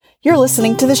You're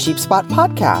listening to the Sheep Spot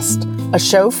Podcast, a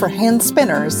show for hand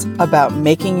spinners about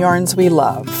making yarns we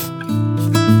love.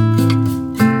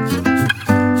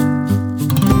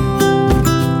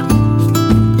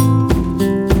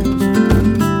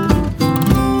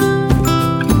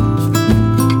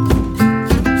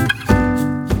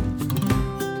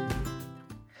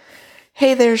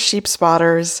 Hey there, Sheep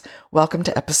Spotters. Welcome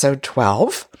to episode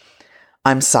 12.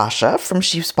 I'm Sasha from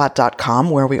sheepspot.com,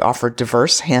 where we offer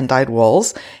diverse hand-dyed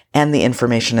wools and the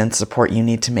information and support you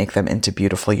need to make them into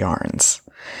beautiful yarns.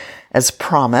 As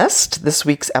promised, this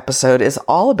week's episode is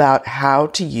all about how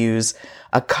to use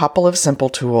a couple of simple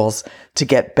tools to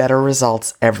get better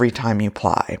results every time you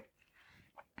ply.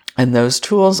 And those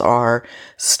tools are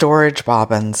storage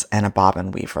bobbins and a bobbin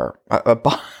weaver. A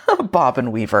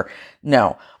bobbin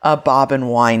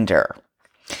winder.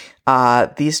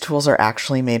 These tools are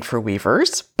actually made for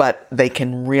weavers, but they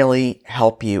can really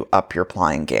help you up your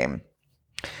plying game.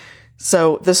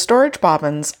 So the storage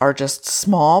bobbins are just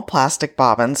small plastic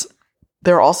bobbins.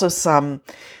 There are also some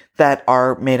that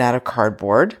are made out of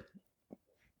cardboard,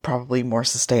 probably more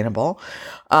sustainable.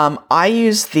 I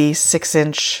use the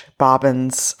 6-inch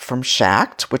bobbins from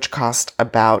Shacked, which cost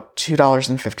about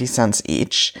 $2.50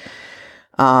 each.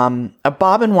 A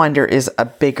bobbin winder is a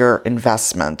bigger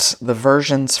investment. The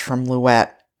versions from Louet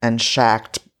and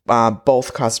Shacked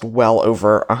both cost well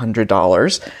over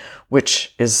 $100,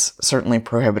 which is certainly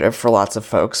prohibitive for lots of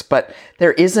folks. But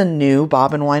there is a new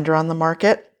bobbin winder on the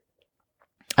market.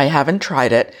 I haven't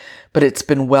tried it, but it's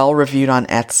been well reviewed on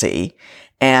Etsy,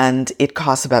 and it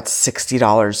costs about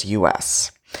 $60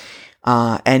 US.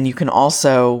 And you can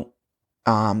also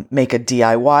make a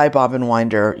DIY bobbin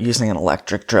winder using an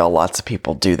electric drill. Lots of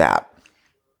people do that.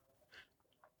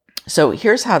 So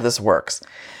here's how this works.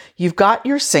 You've got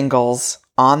your singles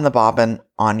on the bobbin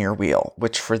on your wheel,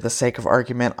 which for the sake of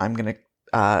argument, I'm going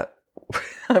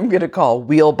to call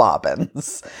wheel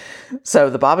bobbins. So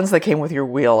the bobbins that came with your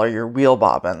wheel are your wheel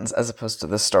bobbins as opposed to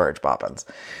the storage bobbins.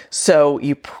 So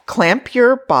you clamp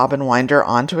your bobbin winder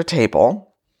onto a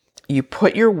table. You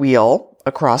put your wheel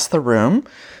across the room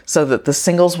so that the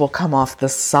singles will come off the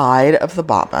side of the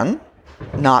bobbin,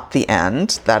 not the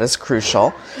end. That is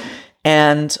crucial.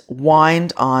 And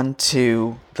wind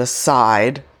onto the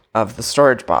side of the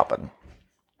storage bobbin.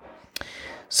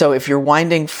 So if you're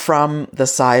winding from the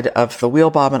side of the wheel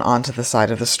bobbin onto the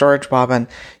side of the storage bobbin,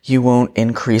 you won't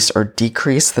increase or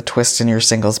decrease the twist in your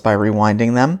singles by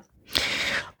rewinding them.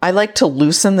 I like to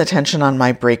loosen the tension on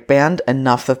my brake band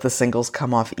enough that the singles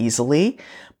come off easily,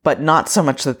 but not so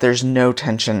much that there's no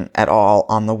tension at all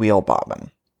on the wheel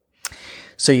bobbin.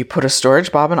 So you put a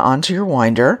storage bobbin onto your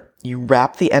winder, you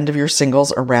wrap the end of your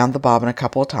singles around the bobbin a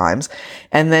couple of times,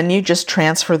 and then you just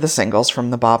transfer the singles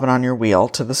from the bobbin on your wheel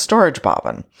to the storage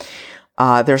bobbin.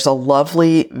 There's a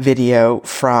lovely video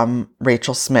from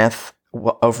Rachel Smith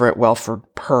over at Welford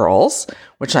Pearls,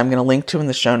 which I'm going to link to in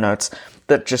the show notes,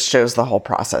 that just shows the whole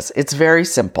process. It's very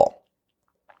simple.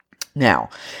 Now,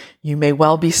 you may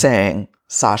well be saying,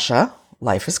 Sasha,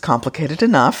 life is complicated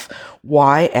enough.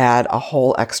 Why add a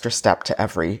whole extra step to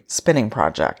every spinning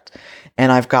project?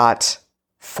 And I've got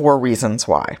 4 reasons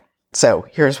why. So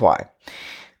here's why.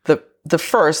 The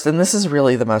first, and this is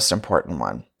really the most important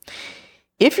one.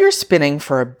 If you're spinning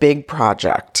for a big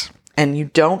project and you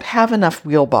don't have enough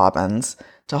wheel bobbins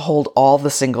to hold all the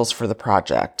singles for the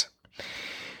project,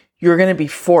 you're going to be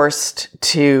forced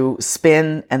to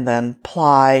spin and then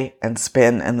ply and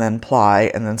spin and then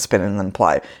ply and then spin and then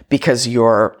ply because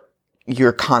you're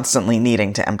constantly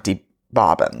needing to empty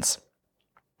bobbins.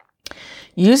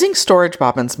 Using storage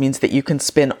bobbins means that you can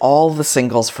spin all the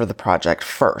singles for the project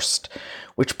first,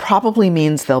 which probably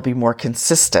means they'll be more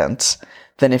consistent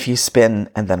than if you spin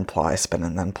and then ply, spin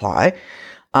and then ply.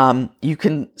 You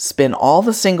can spin all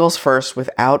the singles first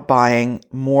without buying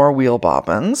more wheel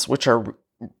bobbins, which are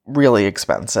really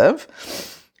expensive.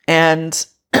 And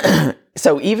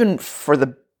so even for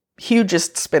the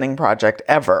hugest spinning project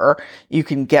ever, you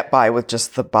can get by with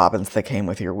just the bobbins that came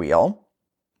with your wheel.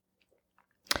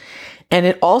 And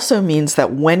it also means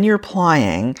that when you're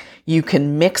plying, you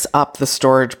can mix up the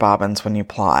storage bobbins when you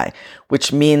ply,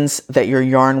 which means that your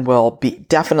yarn will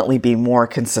definitely be more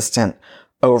consistent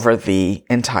over the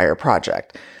entire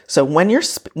project. So when you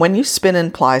spin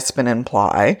and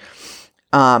ply,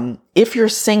 if your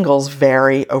singles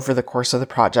vary over the course of the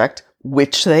project,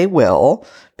 which they will,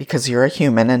 because you're a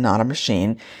human and not a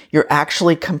machine, you're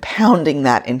actually compounding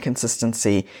that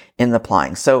inconsistency in the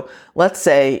plying. So let's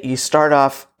say you start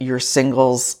off, your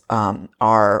singles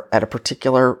are at a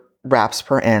particular wraps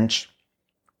per inch.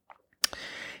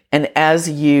 And as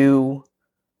you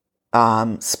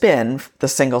spin the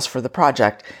singles for the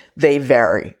project, they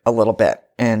vary a little bit.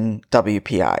 in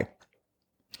WPI.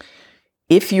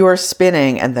 If you are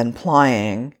spinning and then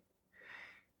plying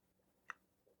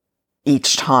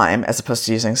each time, as opposed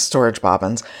to using storage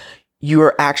bobbins, you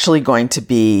are actually going to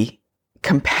be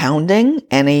compounding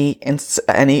any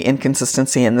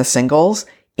inconsistency in the singles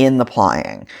in the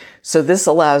plying. So this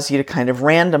allows you to kind of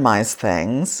randomize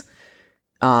things.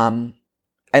 And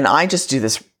I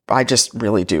just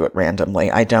really do it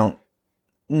randomly. I don't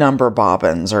number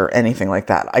bobbins or anything like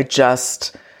that. I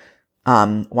just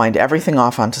wind everything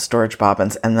off onto storage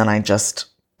bobbins, and then I just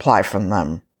ply from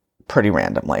them pretty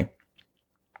randomly.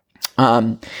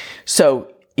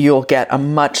 So you'll get a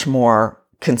much more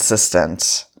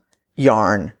consistent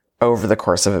yarn over the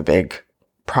course of a big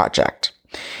project.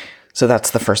 So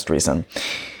that's the first reason.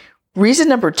 Reason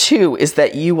number 2 is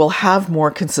that you will have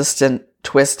more consistent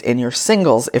twist in your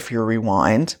singles if you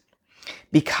rewind,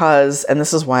 because, and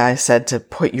this is why I said to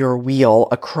put your wheel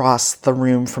across the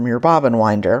room from your bobbin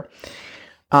winder,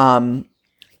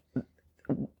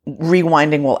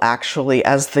 rewinding will actually,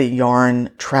 as the yarn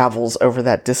travels over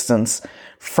that distance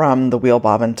from the wheel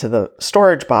bobbin to the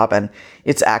storage bobbin,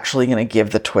 it's actually going to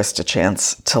give the twist a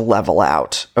chance to level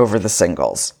out over the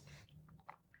singles.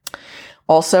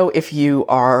 Also, if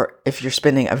you're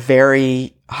spinning a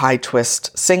very high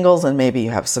twist singles and maybe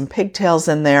you have some pigtails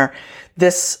in there,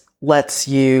 this lets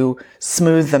you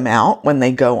smooth them out when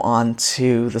they go on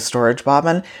to the storage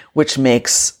bobbin, which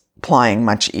makes plying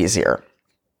much easier.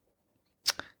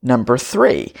 Number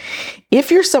 3, if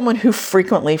you're someone who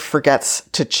frequently forgets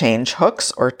to change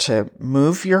hooks or to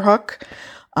move your hook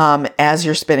as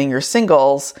you're spinning your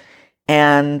singles,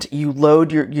 and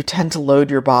you tend to load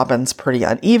your bobbins pretty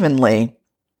unevenly,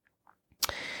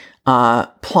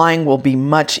 plying will be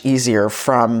much easier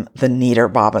from the neater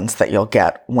bobbins that you'll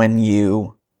get when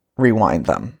you rewind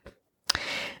them.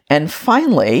 And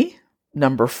finally,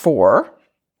 number 4,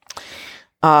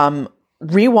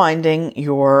 rewinding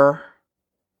your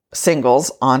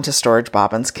singles onto storage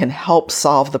bobbins can help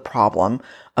solve the problem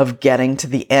of getting to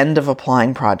the end of a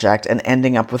plying project and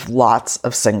ending up with lots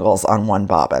of singles on one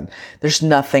bobbin. There's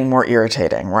nothing more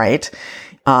irritating, right?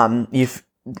 You've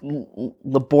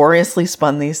laboriously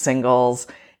spun these singles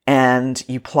and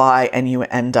you ply and you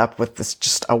end up with this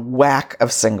just a whack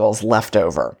of singles left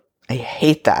over. I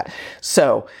hate that.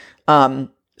 So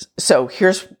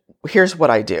here's what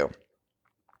I do.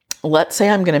 Let's say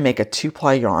I'm going to make a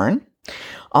 2-ply yarn.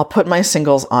 I'll put my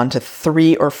singles onto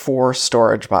 3 or 4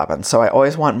 storage bobbins. So I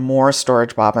always want more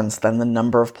storage bobbins than the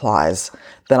number of plies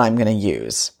that I'm going to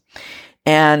use.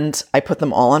 And I put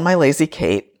them all on my Lazy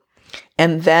Kate.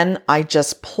 And then I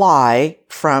just ply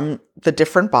from the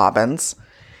different bobbins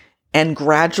and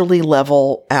gradually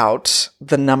level out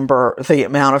the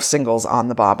amount of singles on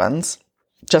the bobbins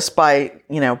just by,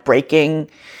 breaking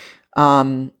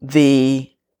the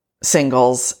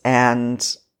singles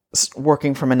and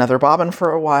working from another bobbin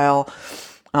for a while.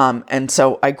 And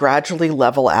so I gradually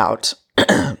level out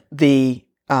the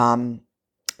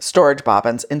storage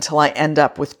bobbins until I end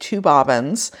up with 2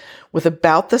 bobbins with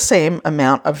about the same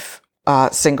amount of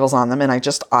singles on them, and I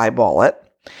just eyeball it,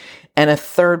 and a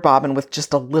 3rd bobbin with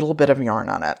just a little bit of yarn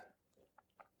on it.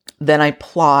 Then I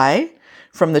ply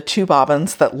from the 2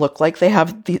 bobbins that look like they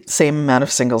have the same amount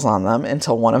of singles on them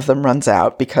until one of them runs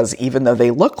out, because even though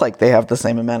they look like they have the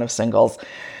same amount of singles,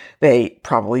 they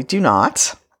probably do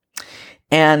not.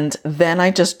 And then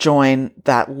I just join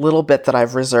that little bit that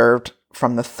I've reserved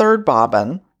from the 3rd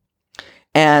bobbin.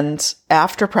 And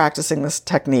after practicing this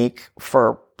technique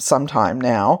for some time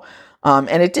now,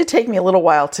 and it did take me a little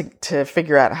while to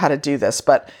figure out how to do this,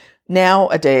 but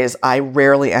nowadays I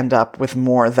rarely end up with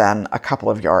more than a couple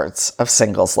of yards of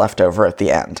singles left over at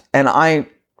the end. And I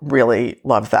really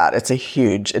love that. It's a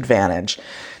huge advantage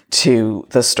to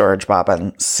the storage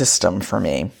bobbin system for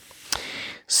me.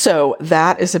 So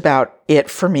that is about it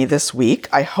for me this week.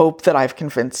 I hope that I've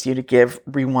convinced you to give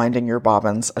rewinding your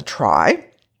bobbins a try.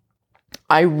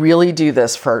 I really do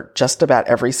this for just about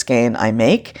every skein I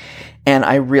make, and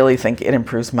I really think it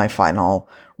improves my final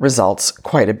results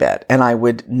quite a bit. And I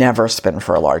would never spin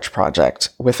for a large project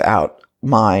without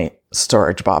my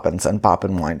storage bobbins and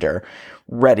bobbin winder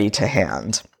ready to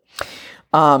hand.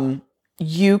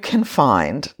 You can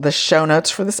find the show notes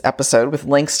for this episode with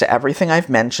links to everything I've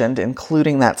mentioned,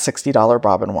 including that $60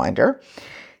 bobbin winder,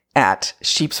 at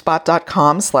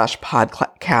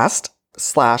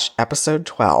sheepspot.com/podcast/episode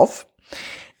 12.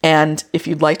 And if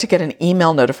you'd like to get an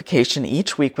email notification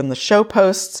each week when the show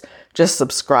posts, just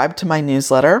subscribe to my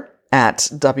newsletter at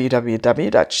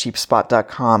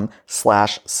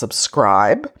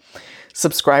www.sheepspot.com/subscribe.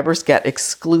 Subscribers get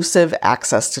exclusive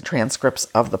access to transcripts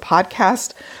of the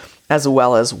podcast, as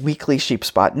well as weekly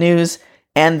Sheepspot news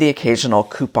and the occasional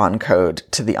coupon code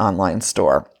to the online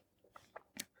store.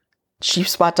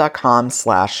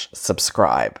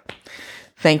 Sheepspot.com/subscribe.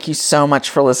 Thank you so much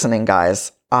for listening,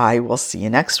 guys. I will see you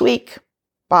next week.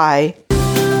 Bye.